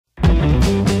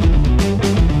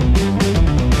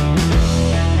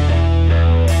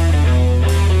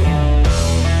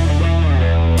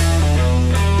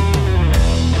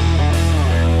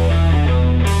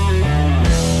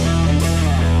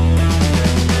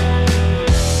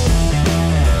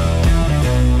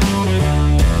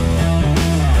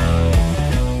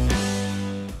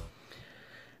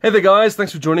Hey there guys,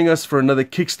 thanks for joining us for another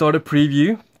Kickstarter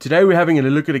preview. Today we're having a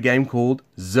look at a game called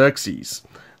Xerxes.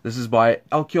 This is by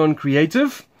Alkion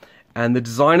Creative, and the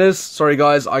designers, sorry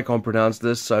guys, I can't pronounce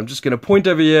this, so I'm just going to point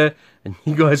over here and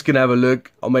you guys can have a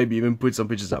look, or maybe even put some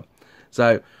pictures up.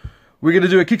 So we're going to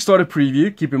do a Kickstarter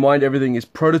preview. Keep in mind everything is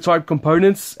prototype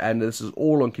components, and this is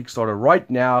all on Kickstarter right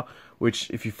now,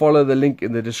 which if you follow the link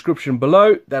in the description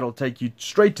below, that'll take you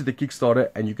straight to the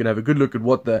Kickstarter and you can have a good look at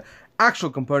what the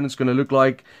actual component's going to look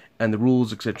like and the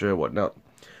rules, etc. whatnot.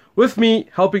 With me,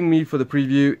 helping me for the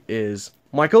preview is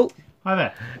Michael. Hi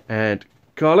there. And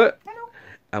Carla. Hello.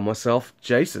 And myself,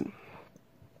 Jason.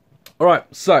 Alright,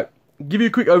 so give you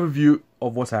a quick overview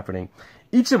of what's happening.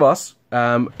 Each of us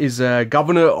is a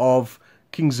governor of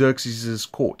King Xerxes'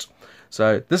 court.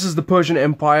 So this is the Persian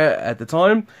Empire at the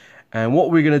time, and what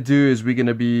we're going to do is we're going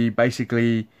to be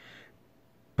basically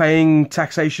paying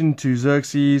taxation to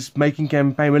Xerxes, making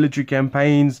military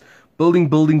campaigns, building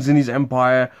buildings in his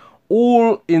empire,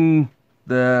 all in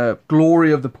the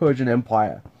glory of the Persian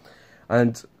Empire.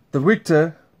 And the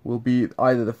victor will be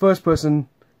either the first person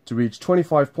to reach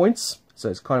 25 points, so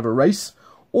it's kind of a race,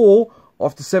 or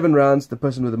after 7 rounds, the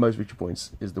person with the most victory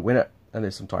points is the winner, and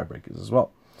there's some tiebreakers as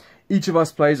well. Each of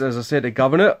us plays, as I said, a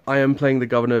governor. I am playing the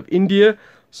governor of India,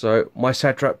 so my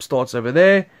satrap starts over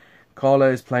there. Carla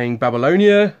is playing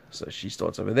Babylonia, so she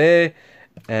starts over there,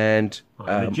 and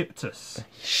I'm Egyptus.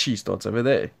 she starts over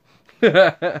there.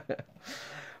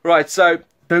 Right, so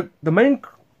the main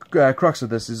crux of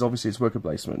this is obviously it's worker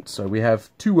placement. So we have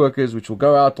 2 workers which will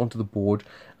go out onto the board,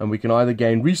 and we can either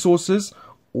gain resources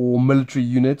or military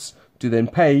units to then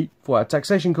pay for our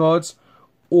taxation cards,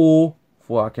 or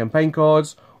for our campaign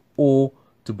cards, or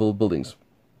to build buildings.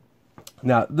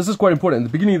 Now, this is quite important.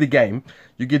 At the beginning of the game,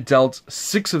 you get dealt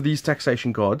 6 of these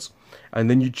taxation cards,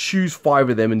 and then you choose 5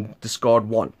 of them and discard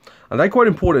 1. And they're quite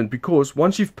important because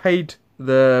once you've paid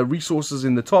the resources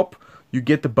in the top, you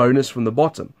get the bonus from the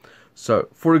bottom. So,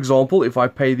 for example, if I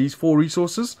pay these 4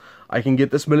 resources, I can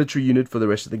get this military unit for the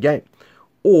rest of the game.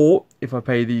 Or, if I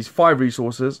pay these 5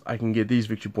 resources, I can get these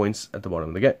victory points at the bottom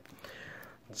of the game.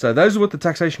 So, those are what the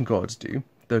taxation cards do.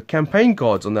 The campaign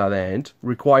cards, on the other hand,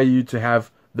 require you to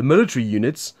have the military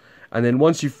units, and then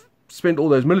once you've spent all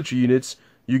those military units,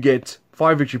 you get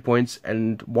 5 victory points,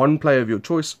 and one player of your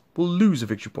choice will lose a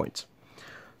victory point.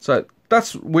 So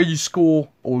that's where you score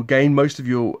or gain most of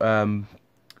your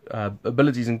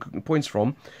abilities and points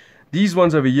from. These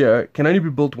ones over here can only be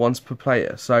built once per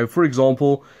player. So for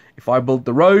example, if I build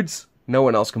the roads, no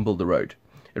one else can build the road.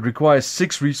 It requires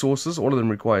 6 resources, all of them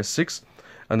require 6,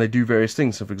 and they do various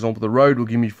things. So for example, the road will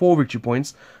give me 4 victory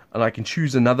points, and I can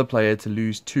choose another player to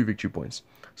lose 2 victory points.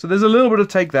 So there's a little bit of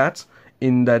take that,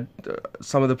 in that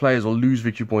some of the players will lose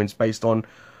victory points based on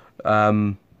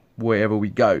wherever we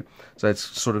go. So it's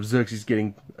sort of Xerxes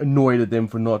getting annoyed at them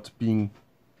for not being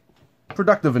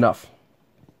productive enough.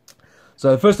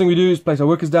 So the first thing we do is place our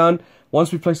workers down.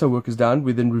 Once we place our workers down,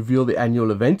 we then reveal the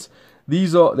annual event.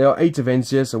 There are 8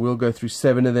 events here, so we'll go through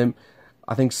 7 of them.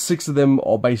 I think 6 of them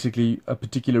are basically a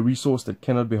particular resource that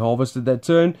cannot be harvested that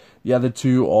turn. The other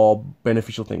 2 are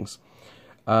beneficial things.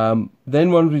 Then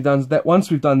once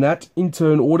we've done that, in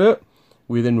turn order,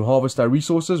 we then harvest our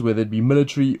resources, whether it be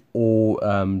military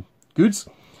or goods.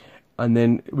 And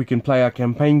then we can play our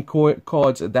campaign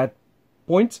cards at that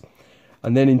point.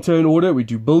 And then in turn order, we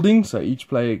do building, so each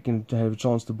player can have a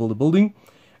chance to build a building.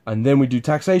 And then we do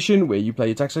taxation, where you play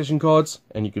your taxation cards,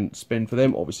 and you can spend for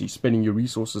them, obviously spending your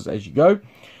resources as you go.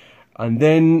 And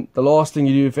then the last thing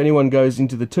you do, if anyone goes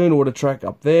into the turn order track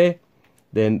up there,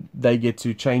 then they get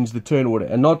to change the turn order,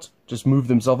 and not just move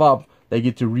themselves up, they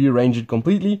get to rearrange it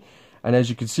completely. And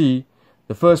as you can see,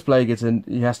 the first player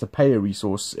he has to pay a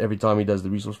resource every time he does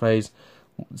the resource phase.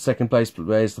 Second place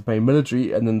player has to pay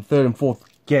military, and then the third and fourth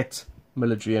get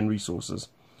military and resources.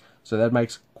 So that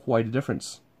makes quite a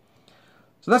difference.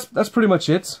 So that's pretty much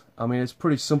it. I mean, it's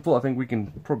pretty simple. I think we can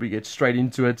probably get straight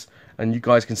into it, and you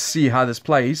guys can see how this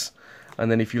plays. And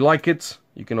then if you like it,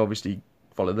 you can obviously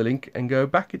follow the link and go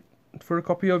back it for a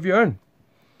copy of your own.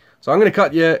 So I'm going to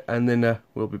cut here, and then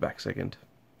we'll be back second.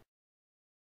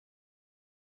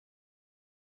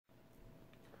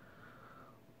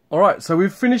 Alright, so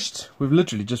we've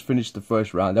literally just finished the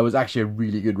first round. That was actually a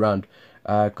really good round,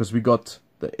 because we got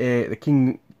the heir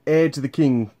to the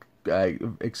king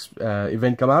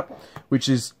event come out, which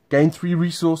is gain 3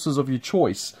 resources of your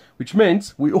choice, which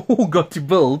meant we all got to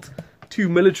build 2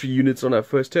 military units on our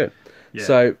first turn. Yeah.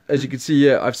 So as you can see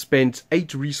here, I've spent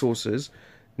 8 resources.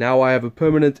 Now I have a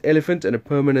permanent elephant and a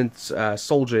permanent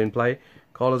soldier in play.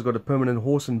 Carla's got a permanent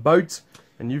horse and boat,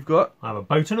 and you've got... I have a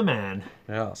boat and a man.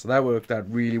 Yeah, so that worked out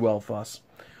really well for us.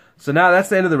 So now that's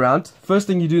the end of the round. First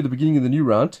thing you do at the beginning of the new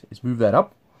round is move that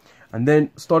up. And then,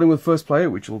 starting with first player,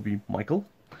 which will be Michael,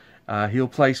 he'll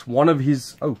place one of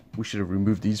his... Oh, we should have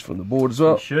removed these from the board as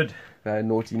well. We should.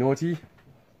 Naughty, naughty.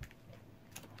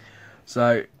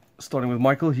 So, starting with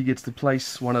Michael, he gets to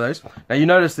place one of those. Now, you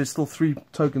notice there's still 3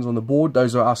 tokens on the board.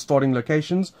 Those are our starting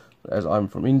locations. As I'm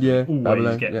from India, always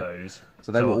Babylon. Get those.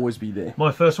 So they will always be there.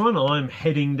 My first one, I'm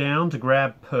heading down to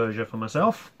grab Persia for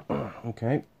myself.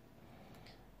 Okay.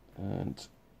 And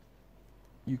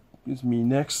it's me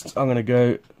next. I'm going to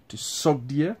go to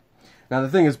Sogdia. Now the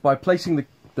thing is, by placing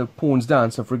the pawns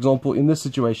down, so for example, in this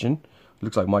situation,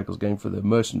 looks like Michael's going for the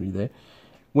mercenary there.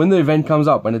 When the event comes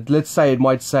up, and let's say it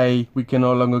might say we can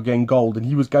no longer gain gold, and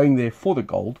he was going there for the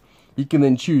gold, he can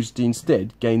then choose to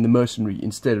instead gain the mercenary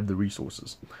instead of the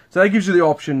resources. So that gives you the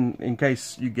option in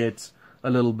case you get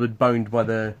a little bit boned by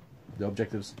the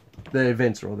objectives, the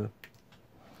events rather.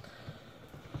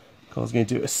 Carl's going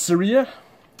to Assyria.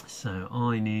 So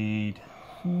I need,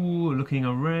 looking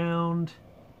around,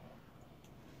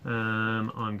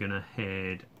 I'm going to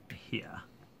head here.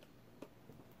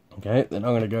 Okay, then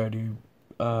I'm going to go to,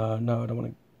 no, I don't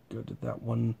want to go to that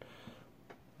one.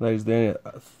 There's there,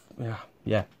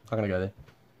 yeah, I'm going to go there.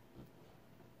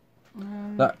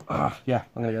 Yeah,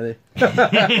 I'm going to go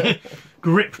there.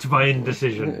 Gripped by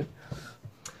indecision.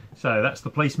 So that's the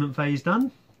placement phase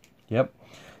done. Yep.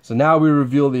 So now we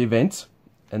reveal the event.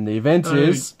 And the event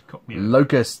is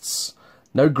locusts.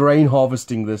 No grain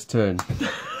harvesting this turn.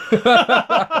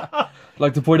 I'd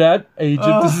like to point out,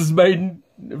 Egyptus' main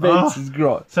event is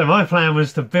grass. So my plan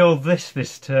was to build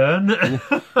this turn.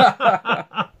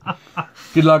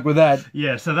 Good luck with that.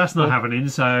 Yeah, so that's not happening.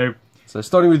 So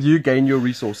starting with you, gain your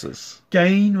resources.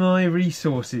 Gain my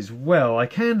resources. Well, I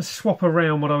can swap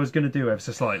around what I was going to do ever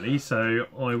so slightly. So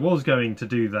I was going to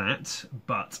do that,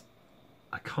 but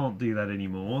I can't do that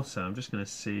anymore. So I'm just going to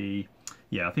see.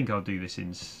 Yeah, I think I'll do this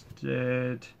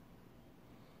instead.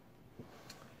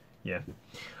 Yeah.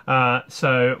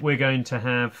 So we're going to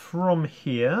have from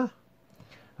here,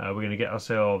 we're going to get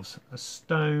ourselves a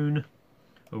stone,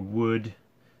 a wood,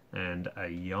 and a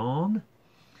yarn.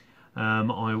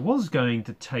 I was going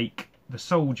to take the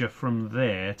soldier from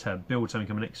there to build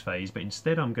something on the next phase, but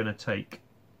instead I'm going to take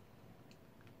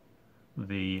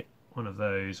one of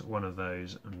those,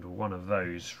 and one of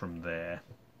those from there.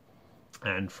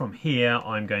 And from here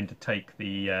I'm going to take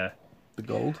the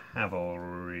gold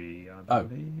cavalry, I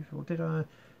believe. Or did I?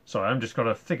 Sorry, I'm just got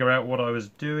to figure out what I was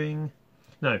doing.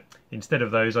 No, instead of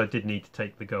those I did need to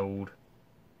take the gold.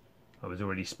 I was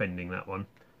already spending that one.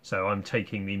 So I'm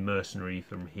taking the mercenary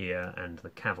from here and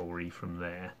the cavalry from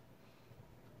there.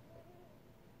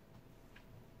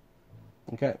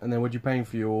 Okay, and then what are you paying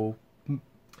for your...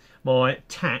 My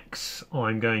tax,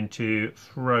 I'm going to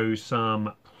throw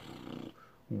some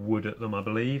wood at them, I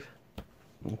believe.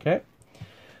 Okay.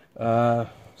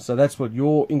 So that's what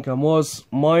your income was.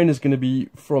 Mine is going to be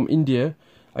from India.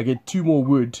 I get 2 more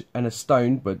wood and a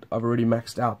stone, but I've already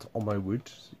maxed out on my wood,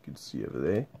 so you can see over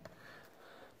there.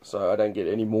 So I don't get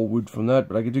any more wood from that,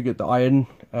 but I do get the iron.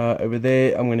 Over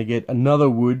there I'm going to get another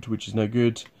wood, which is no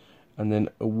good, and then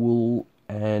a wool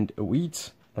and a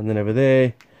wheat. And then over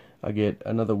there I get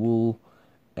another wool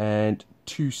and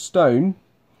 2 stone.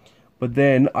 But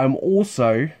then I'm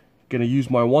also going to use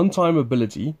my one-time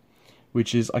ability,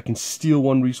 which is I can steal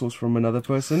 1 resource from another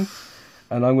person,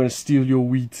 and I'm going to steal your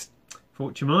wheat.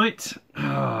 Thought you might.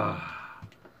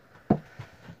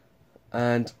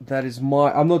 And that is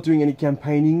my... I'm not doing any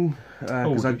campaigning.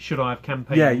 Should I have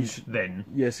campaigned then?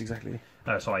 Yes, exactly.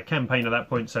 So I campaign at that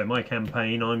point, so my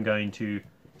campaign, I'm going to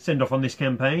send off on this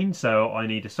campaign, so I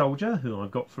need a soldier, who I've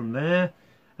got from there.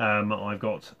 I've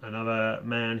got another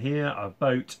man here, a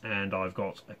boat, and I've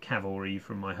got a cavalry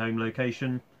from my home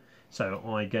location. So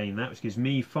I gain that, which gives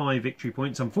me 5 victory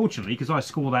points. Unfortunately, because I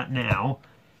score that now,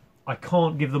 I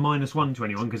can't give the -1 to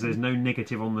anyone because there's no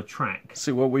negative on the track.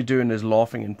 See, what we're doing is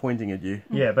laughing and pointing at you.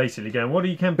 Yeah, basically going, what are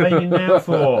you campaigning now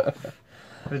for?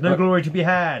 There's no glory to be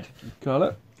had.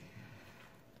 Carla?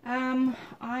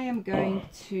 I am going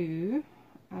to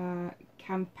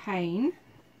campaign.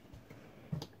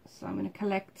 So I'm going to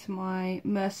collect my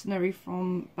mercenary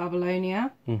from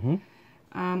Babylonia.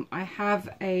 I have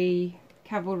a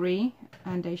cavalry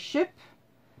and a ship.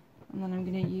 And then I'm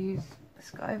going to use this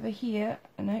guy over here.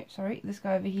 No, sorry, this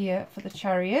guy over here for the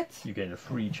chariot. You gain a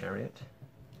free chariot.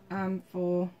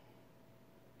 For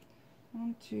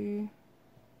 1, 2.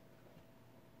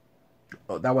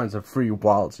 Oh, that one's a free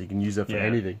wild, so you can use it for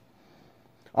anything.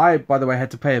 I, by the way,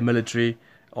 had to pay a military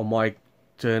on my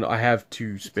turn. I have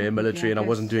 2 spare military, and I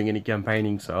wasn't doing any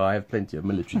campaigning, so I have plenty of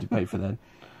military to pay for that.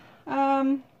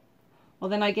 Well,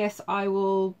 then I guess I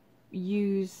will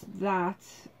use that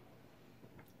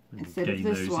instead of Gain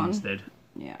this those one. instead.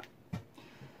 Yeah.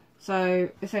 So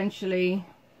essentially,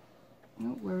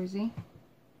 oh, where is he?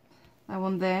 That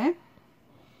one there.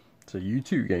 So you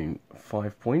two gain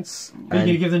 5 points. Are you going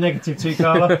to give the negative to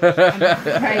Carla? I'm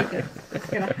afraid it's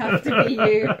going to have to be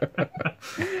you.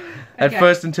 At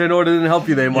first in turn order didn't help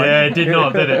you there, Mike. Yeah, it did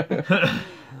not, did it?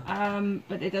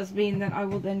 But it does mean that I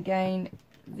will then gain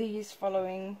these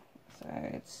following. So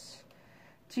it's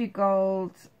 2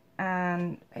 gold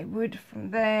and a wood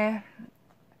from there.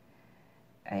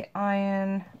 A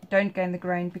iron. Don't gain the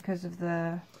grain because of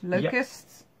the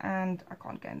locusts, and I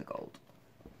can't gain the gold.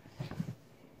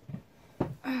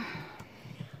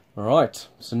 Alright,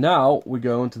 so now we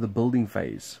go on to the building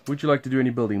phase. Would you like to do any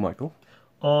building, Michael?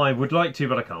 I would like to,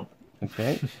 but I can't.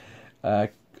 Okay.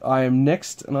 I am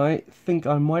next, and I think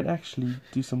I might actually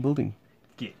do some building.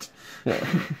 Git. Yeah.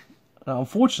 Now,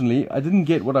 unfortunately, I didn't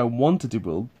get what I wanted to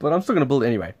build, but I'm still going to build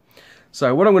anyway.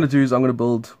 So what I'm going to do is I'm going to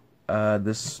build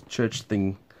this church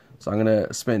thing. So I'm going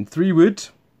to spend 3 wood,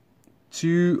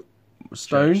 2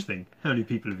 stone. Church thing. How many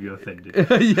people have you offended?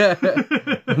 Yeah.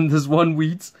 And there's 1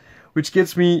 wheat, which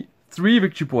gets me 3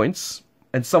 victory points,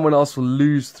 and someone else will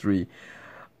lose 3.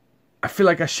 I feel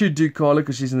like I should do Carla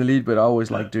because she's in the lead, but I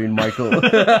always like doing Michael.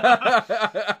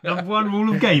 Number 1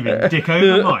 rule of gaming: dick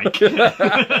over Mike.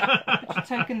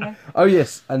 Token there. Oh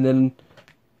yes, and then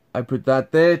I put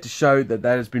that there to show that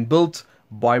that has been built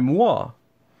by moi.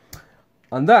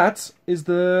 And that is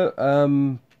the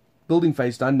building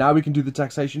phase done. Now we can do the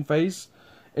taxation phase.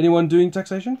 Anyone doing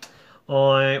taxation?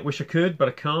 I wish I could, but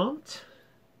I can't.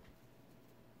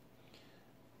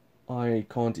 I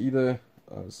can't either.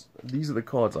 These are the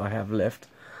cards I have left.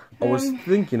 I was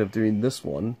thinking of doing this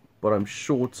one, but I'm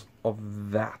short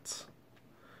of that,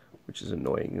 which is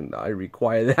annoying, and I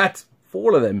require that for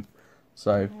all of them.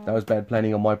 So that was bad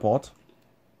planning on my part.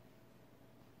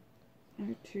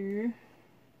 2.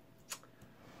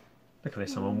 Look at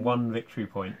this, I'm on 1 victory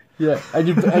point. Yeah, and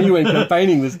you went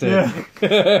campaigning this turn.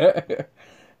 Yeah.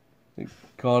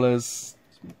 Carla's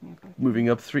moving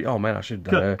up 3. Oh man, I should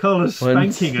have done Carla's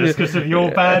spanking us because of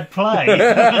your bad play.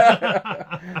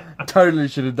 Totally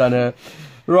should have done her.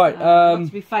 Right. Not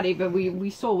to be funny, but we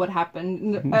saw what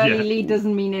happened. The early lead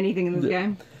doesn't mean anything in this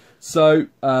game. So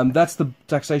that's the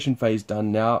taxation phase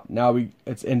done now. Now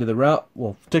it's end of the round.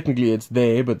 Well, technically it's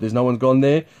there, but there's no one's gone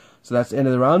there. So that's the end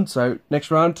of the round. So next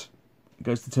round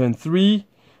goes to turn 3.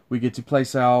 We get to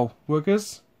place our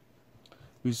workers.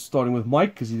 We're starting with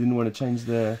Mike because he didn't want to change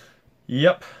the...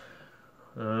 Yep.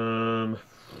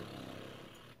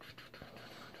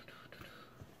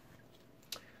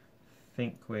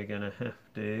 Think we're gonna have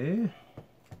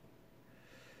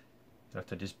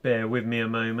to just bear with me a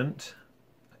moment.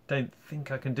 I don't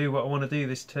think I can do what I want to do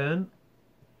this turn.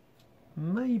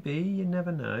 Maybe, you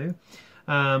never know.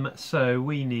 So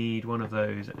we need one of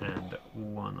those and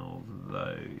one of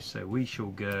those. So we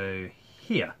shall go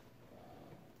here.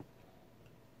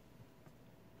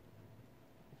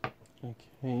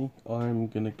 Okay, I'm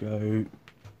gonna go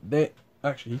there.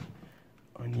 Actually,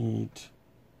 I need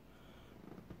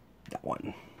that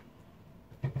one.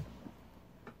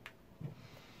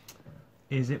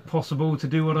 Is it possible to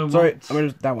do what I want? Sorry, I'm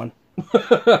gonna that one.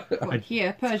 What,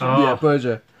 here, Persia. Oh. Yeah,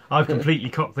 Persia. I've completely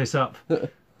cocked this up.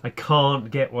 I can't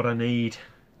get what I need.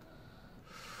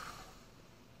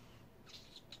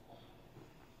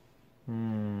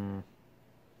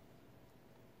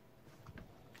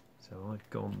 So I've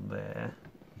gone there.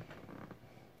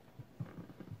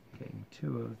 Getting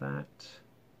 2 of that.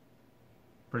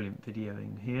 Brilliant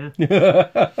videoing here.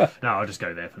 No, I'll just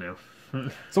go there for now.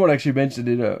 Someone actually mentioned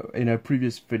in a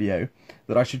previous video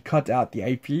that I should cut out the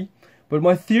AP. But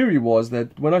my theory was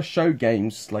that when I show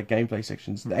games, like gameplay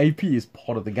sections, the AP is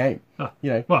part of the game. Ah,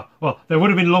 you know. Well, there would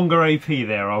have been longer AP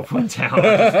there, I'll point out. I've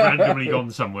just randomly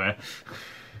gone somewhere.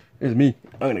 Here's me.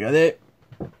 I'm gonna go there.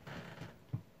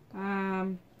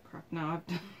 Crap, no, I've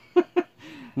done.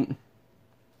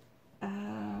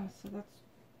 So that's,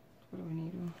 what do I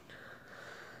need?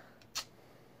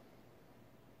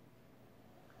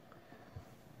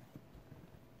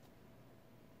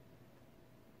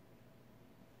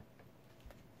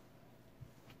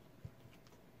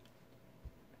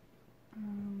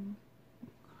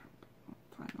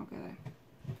 Fine, I'll go there.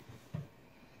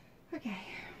 Okay.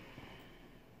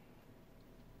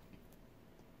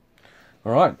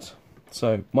 Alright.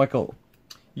 So, Michael.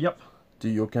 Yep. Do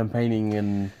your campaigning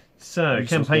and... So,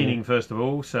 campaigning first of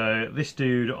all. So, this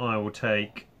dude, I will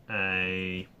take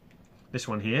this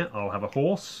one here. I'll have a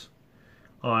horse.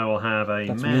 I will have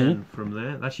a man from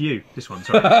there. That's you. This one,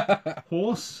 sorry.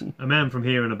 Horse. A man from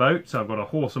here and a boat. So, I've got a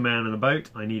horse, a man, and a boat.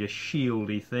 I need a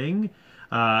shieldy thing.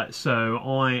 So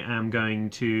I am going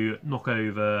to knock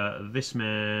over this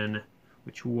man.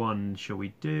 Which one shall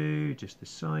we do? Just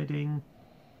deciding.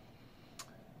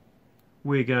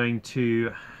 We're going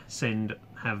to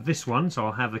have this one, so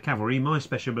I'll have the cavalry. My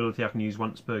special ability I can use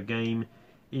once per game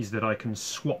is that I can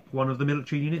swap one of the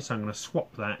military units. So I'm going to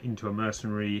swap that into a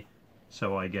mercenary,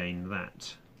 so I gain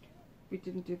that. We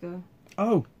didn't do the...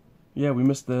 Oh, yeah, we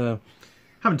missed the...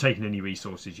 Haven't taken any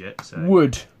resources yet. So.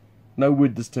 Wood. No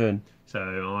wood this turn. So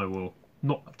I will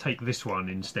not take this one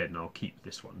instead, and I'll keep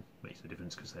this one. Makes a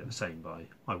difference because they're the same.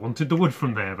 I wanted the wood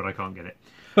from there, but I can't get it.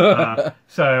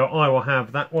 So I will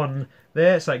have that one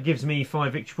there. So it gives me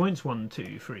 5 victory points. 1,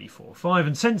 2, 3, 4, 5.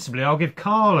 And sensibly, I'll give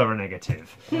Carla a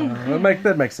negative.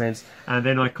 That makes sense. And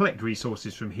then I collect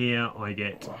resources from here. I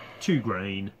get 2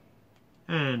 grain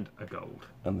and a gold.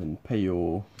 And then pay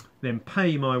your... Then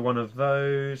pay my one of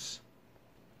those.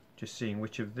 Just seeing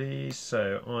which of these.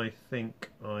 So I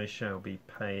think I shall be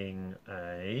paying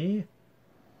a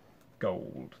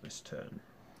gold this turn.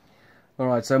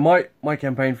 Alright, so my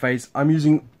campaign phase, I'm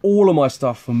using all of my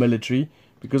stuff for military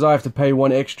because I have to pay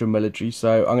 1 extra military,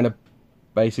 so I'm going to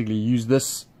basically use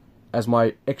this as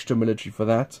my extra military for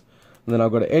that. And then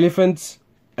I've got an elephant,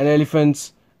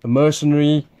 a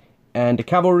mercenary, and a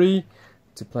cavalry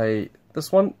to play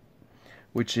this one,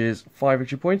 which is 5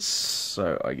 victory points.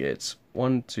 So I get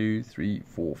 1, 2, 3,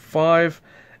 4, 5.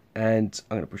 And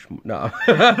I'm going to push... No.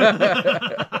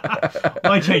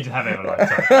 I change the habit of a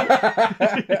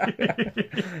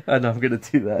lifetime. And I'm going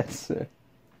to do that. So.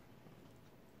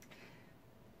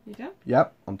 You done?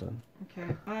 Yep, I'm done.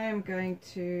 Okay, I am going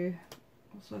to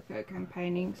also go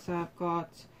campaigning. So I've got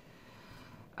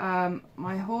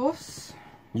my horse.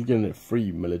 You're getting a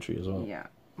free military as well. Yeah,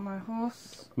 my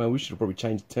horse. Man, we should have probably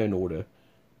changed turn order.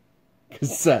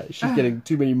 Because she's getting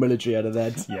too many military out of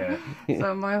that. Yeah.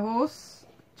 So my horse...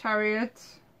 Chariot.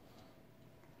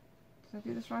 Did I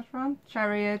do this right round?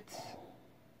 Chariot.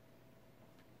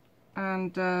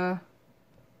 And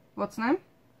what's the name?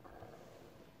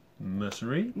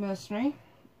 Mercenary. Mercenary.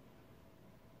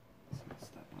 That's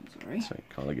that one, sorry. So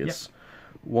Carla gets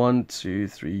 1, 2,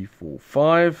 3, 4,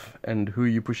 5. And who are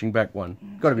you pushing back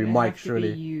 1? Got to be Mike,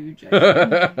 surely. Be you,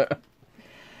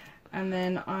 And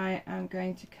then I am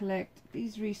going to collect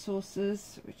these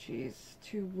resources, which is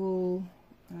 2 wool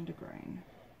and a grain.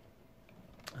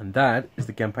 And that is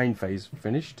the campaign phase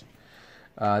finished.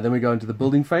 Then we go into the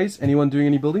building phase. Anyone doing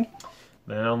any building?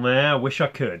 Down there, wish I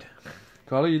could.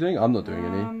 Carla, you doing? I'm not doing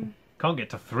any. Can't get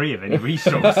to 3 of any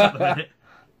resource at the minute.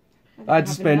 I had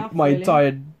to spend my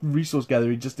entire resource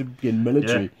gathering just to get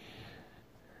military. Yeah.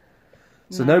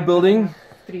 So no building. I don't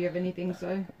have 3 of anything,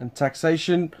 so. And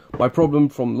taxation. My problem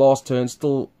from last turn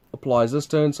still applies this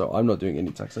turn, so I'm not doing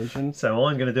any taxation. So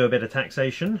I'm going to do a bit of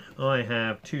taxation. I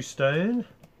have 2 stone,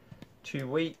 2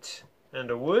 wheat, and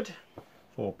a wood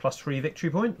for +3 victory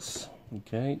points.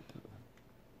 Okay.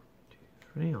 2,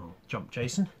 3. I'll jump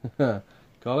Jason.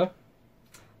 Carla?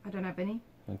 I don't have any.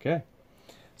 Okay.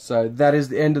 So that is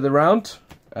the end of the round,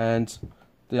 and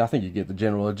I think you get the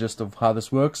general gist of how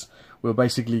this works. We've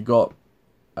basically got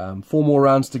 4 more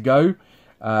rounds to go.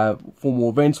 4 more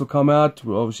events will come out.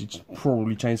 We'll obviously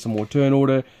probably change some more turn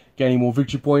order, gaining more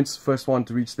victory points. First one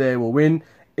to reach there will win.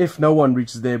 If no one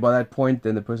reaches there by that point,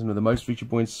 then the person with the most victory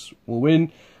points will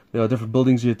win. There are different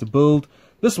buildings you have to build.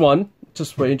 This one,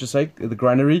 just for interest's sake, the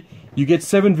granary, you get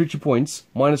 7 victory points,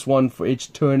 -1 for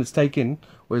each turn it's taken,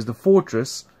 whereas the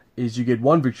fortress is you get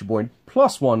 1 victory point,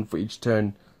 +1 for each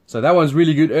turn. So that one's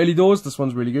really good early doors, this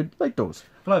one's really good late doors.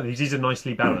 I like these. These are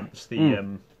nicely balanced,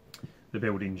 the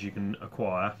buildings you can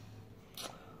acquire.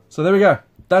 So there we go.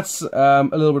 That's a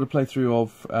little bit of playthrough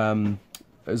of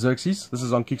Xerxes. This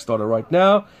is on Kickstarter right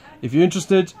now. If you're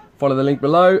interested, follow the link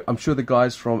below. I'm sure the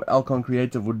guys from Alcon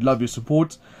Creative would love your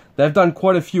support. They've done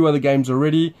quite a few other games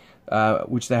already,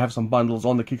 which they have some bundles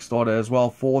on the Kickstarter as well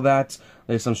for that.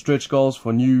 There's some stretch goals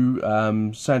for new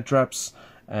sand traps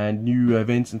and new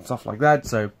events and stuff like that.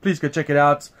 So please go check it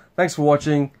out. Thanks for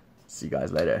watching. See you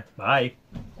guys later. Bye.